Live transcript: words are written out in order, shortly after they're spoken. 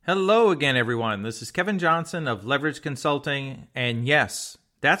Hello again, everyone. This is Kevin Johnson of Leverage Consulting. And yes,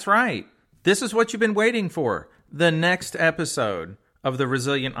 that's right. This is what you've been waiting for. The next episode of The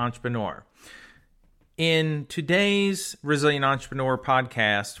Resilient Entrepreneur. In today's Resilient Entrepreneur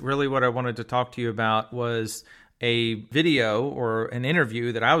podcast, really what I wanted to talk to you about was a video or an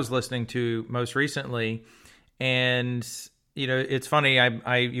interview that I was listening to most recently. And, you know, it's funny,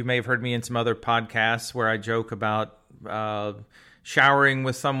 you may have heard me in some other podcasts where I joke about showering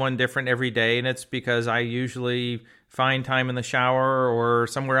with someone different every day, and it's because I usually find time in the shower or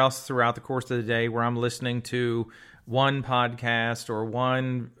somewhere else throughout the course of the day where I'm listening to one podcast or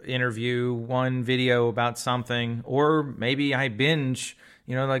one interview, one video about something, or maybe I binge,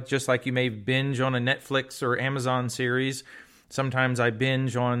 just like you may binge on a Netflix or Amazon series. Sometimes I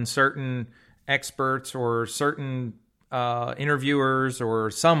binge on certain experts or certain interviewers or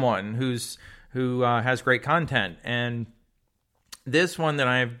someone who has great content. And this one that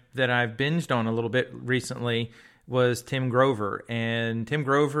I've binged on a little bit recently was Tim Grover, and Tim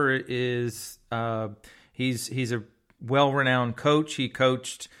Grover is he's a well-renowned coach. He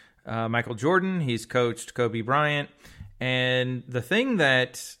coached Michael Jordan. He's coached Kobe Bryant, and the thing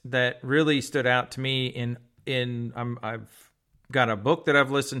that really stood out to me I've got a book that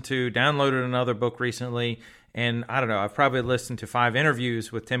I've listened to, downloaded another book recently, and I don't know, I've probably listened to 5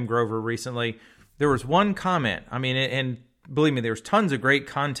 interviews with Tim Grover recently. There was one comment. And believe me, there's tons of great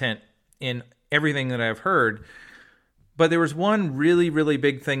content in everything that I've heard, but there was one really, really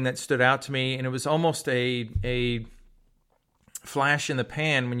big thing that stood out to me, and it was almost a flash in the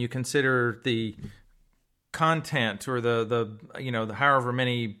pan when you consider the content or the however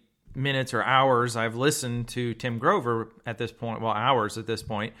many minutes or hours I've listened to Tim Grover at this point, hours at this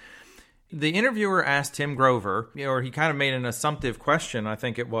point. The interviewer asked Tim Grover, or he kind of made an assumptive question, I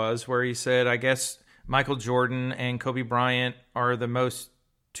think it was, where he said, I guess Michael Jordan and Kobe Bryant are the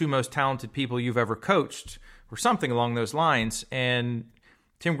two most talented people you've ever coached, or something along those lines. And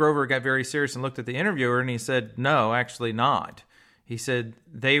Tim Grover got very serious and looked at the interviewer and he said, no, actually not. He said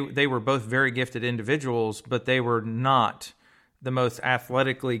they were both very gifted individuals, but they were not the most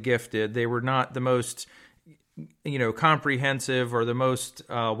athletically gifted. They were not the most, comprehensive or the most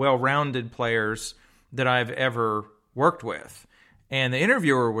well-rounded players that I've ever worked with. And the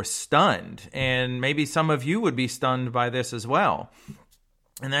interviewer was stunned, and maybe some of you would be stunned by this as well.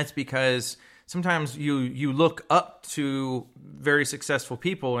 And that's because sometimes you look up to very successful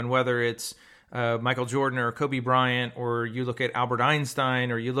people, and whether it's Michael Jordan or Kobe Bryant, or you look at Albert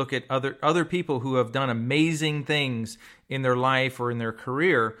Einstein, or you look at other people who have done amazing things in their life or in their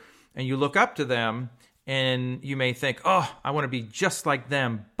career, and you look up to them, and you may think, oh, I want to be just like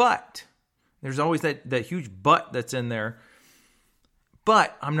them. But there's always that huge but that's in there.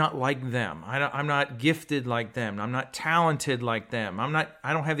 But I'm not like them. I'm not gifted like them. I'm not talented like them.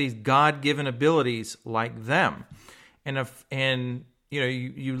 I don't have these God-given abilities like them. And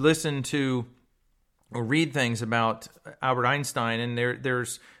you listen to or read things about Albert Einstein, and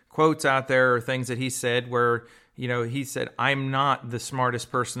there's quotes out there or things that he said where he said, "I'm not the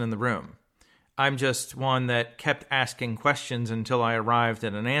smartest person in the room. I'm just one that kept asking questions until I arrived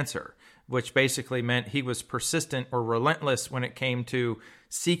at an answer." Which basically meant he was persistent or relentless when it came to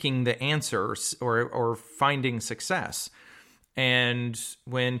seeking the answer or finding success. And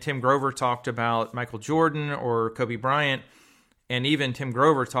when Tim Grover talked about Michael Jordan or Kobe Bryant, and even Tim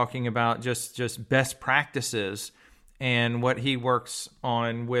Grover talking about just best practices and what he works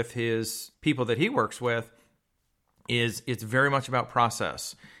on with his people that he works with, it's very much about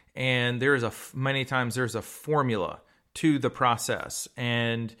process. And many times there's a formula to the process.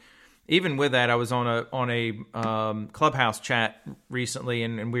 And even with that, I was on a Clubhouse chat recently,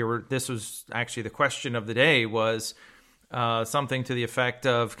 and this was actually the question of the day was something to the effect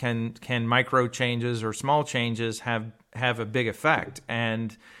of can micro changes or small changes have a big effect?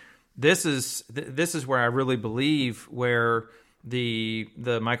 And this is where I really believe where the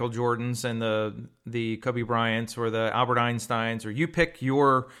Michael Jordans and the Kobe Bryants or the Albert Einsteins, or you pick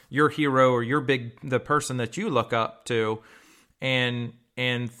your hero or the person that you look up to,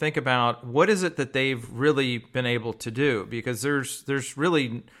 and think about what is it that they've really been able to do, because there's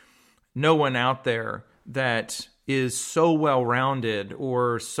really no one out there that is so well-rounded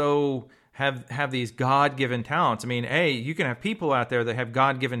or so have these God-given talents. You can have people out there that have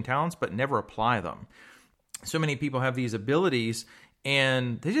God-given talents but never apply them. So many people have these abilities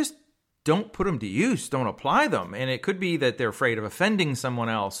and they just don't put them to use, don't apply them. And it could be that they're afraid of offending someone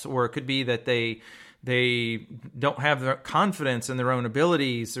else, or it could be that they don't have the confidence in their own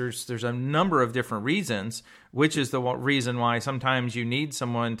abilities. There's a number of different reasons, which is the reason why sometimes you need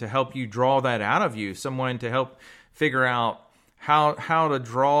someone to help you draw that out of you, someone to help figure out how to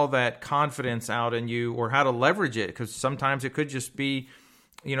draw that confidence out in you, or how to leverage it. Because sometimes it could just be,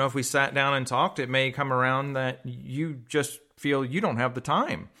 if we sat down and talked, it may come around that you just feel you don't have the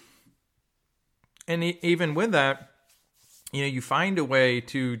time. And even with that, you find a way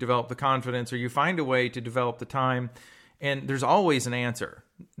to develop the confidence, or you find a way to develop the time, and there's always an answer.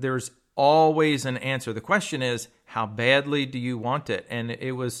 There's always an answer. The question is, how badly do you want it? And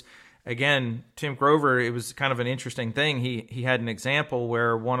it was, again, Tim Grover, it was kind of an interesting thing. He had an example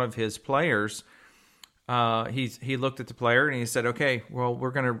where one of his players, he looked at the player and he said, okay, well,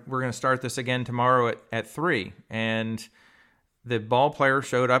 we're gonna start this again tomorrow at 3. And the ball player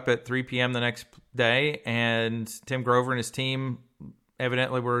showed up at 3 p.m. the next day, and Tim Grover and his team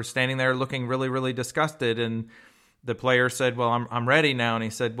evidently were standing there looking really, really disgusted. And the player said, well, I'm ready now. And he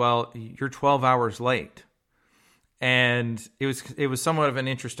said, well, you're 12 hours late. And it was somewhat of an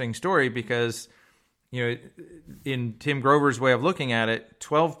interesting story because, in Tim Grover's way of looking at it,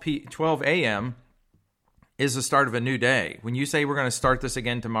 12 a.m. is the start of a new day. When you say we're going to start this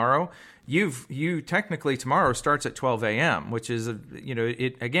again tomorrow, you technically tomorrow starts at 12 a.m., which is,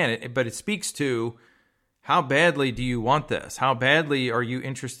 but it speaks to how badly do you want this? How badly are you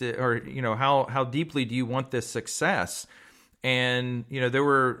interested, or, how deeply do you want this success? And,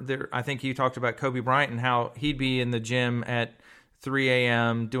 I think you talked about Kobe Bryant and how he'd be in the gym at 3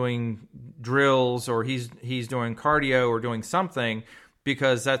 a.m. doing drills, or he's doing cardio or doing something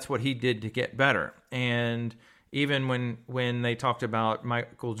because that's what he did to get better. And even when they talked about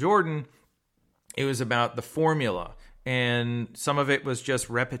Michael Jordan, it was about the formula. And some of it was just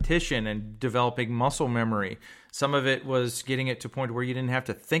repetition and developing muscle memory. Some of it was getting it to a point where you didn't have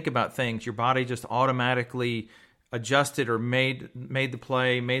to think about things. Your body just automatically adjusted or made the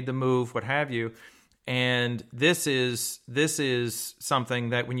play, made the move, what have you. And this is something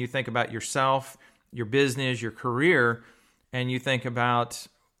that when you think about yourself, your business, your career, and you think about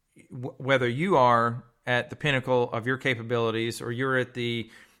whether you are at the pinnacle of your capabilities or you're at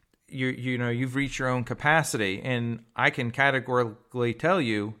you've reached your own capacity. And I can categorically tell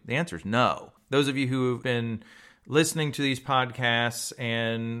you the answer is no. Those of you who have been listening to these podcasts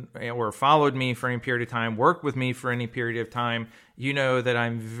or followed me for any period of time, worked with me for any period of time, you know that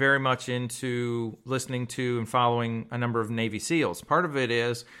I'm very much into listening to and following a number of Navy SEALs. Part of it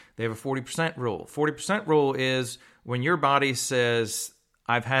is they have a 40% rule. 40% rule is when your body says,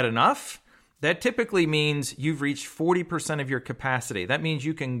 I've had enough, that typically means you've reached 40% of your capacity. That means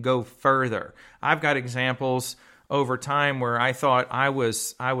you can go further. I've got examples over time where I thought I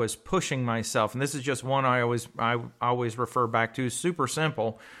was pushing myself, and this is just one I always refer back to. Super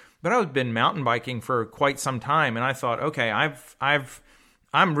simple, but I've been mountain biking for quite some time, and I thought, okay,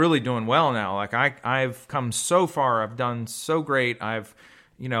 I'm really doing well now. Like I've come so far, I've done so great.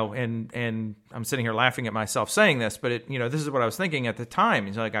 And I'm sitting here laughing at myself saying this, but this is what I was thinking at the time.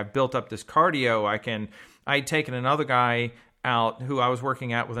 It's like I've built up this cardio. I'd taken another guy out who I was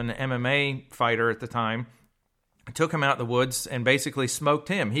working out with, an MMA fighter at the time. I took him out in the woods and basically smoked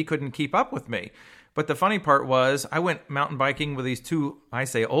him. He couldn't keep up with me. But the funny part was I went mountain biking with these two, I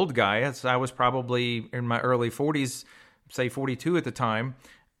say old guys. I was probably in my early 40s, say 42 at the time.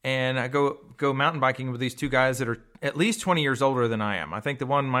 And I go mountain biking with these two guys that are at least 20 years older than I am. I think the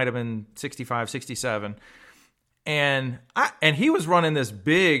one might have been 65, 67. And he was running this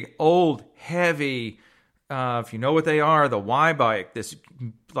big, old, heavy, if you know what they are, the Y bike, this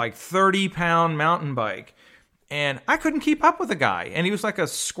like 30-pound mountain bike. And I couldn't keep up with the guy. And he was like a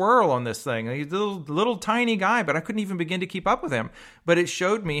squirrel on this thing. He's a little tiny guy, but I couldn't even begin to keep up with him. But it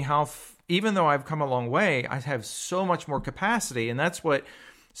showed me how, even though I've come a long way, I have so much more capacity. And that's what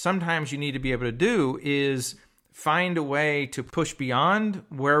sometimes you need to be able to do, is find a way to push beyond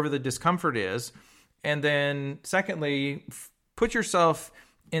wherever the discomfort is. And then secondly, put yourself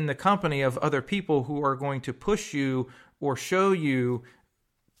in the company of other people who are going to push you or show you,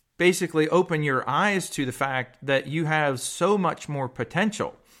 basically open your eyes to the fact that you have so much more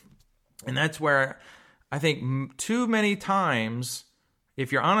potential. And that's where I think too many times,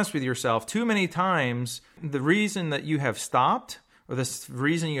 if you're honest with yourself, too many times the reason that you have stopped, or the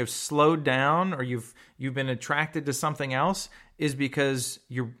reason you have slowed down, or you've been attracted to something else, is because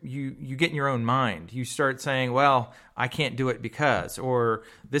you get in your own mind. You start saying, well, I can't do it because, or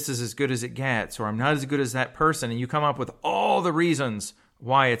this is as good as it gets, or I'm not as good as that person. And you come up with all the reasons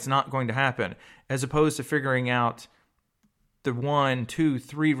why it's not going to happen, as opposed to figuring out the 1, 2,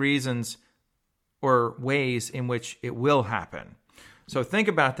 3 reasons or ways in which it will happen. So think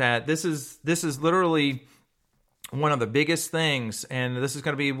about that. This is literally one of the biggest things, and this is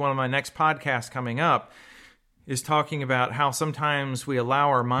going to be one of my next podcasts coming up, is talking about how sometimes we allow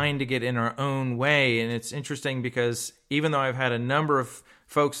our mind to get in our own way. And it's interesting because even though I've had a number of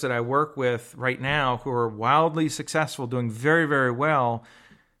folks that I work with right now who are wildly successful, doing very, very well,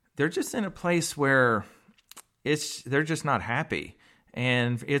 they're just in a place where they're just not happy.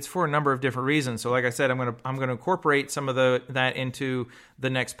 And it's for a number of different reasons. So like I said, I'm going to incorporate some of that into the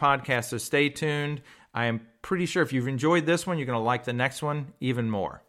next podcast. So stay tuned. I am pretty sure if you've enjoyed this one, you're going to like the next one even more.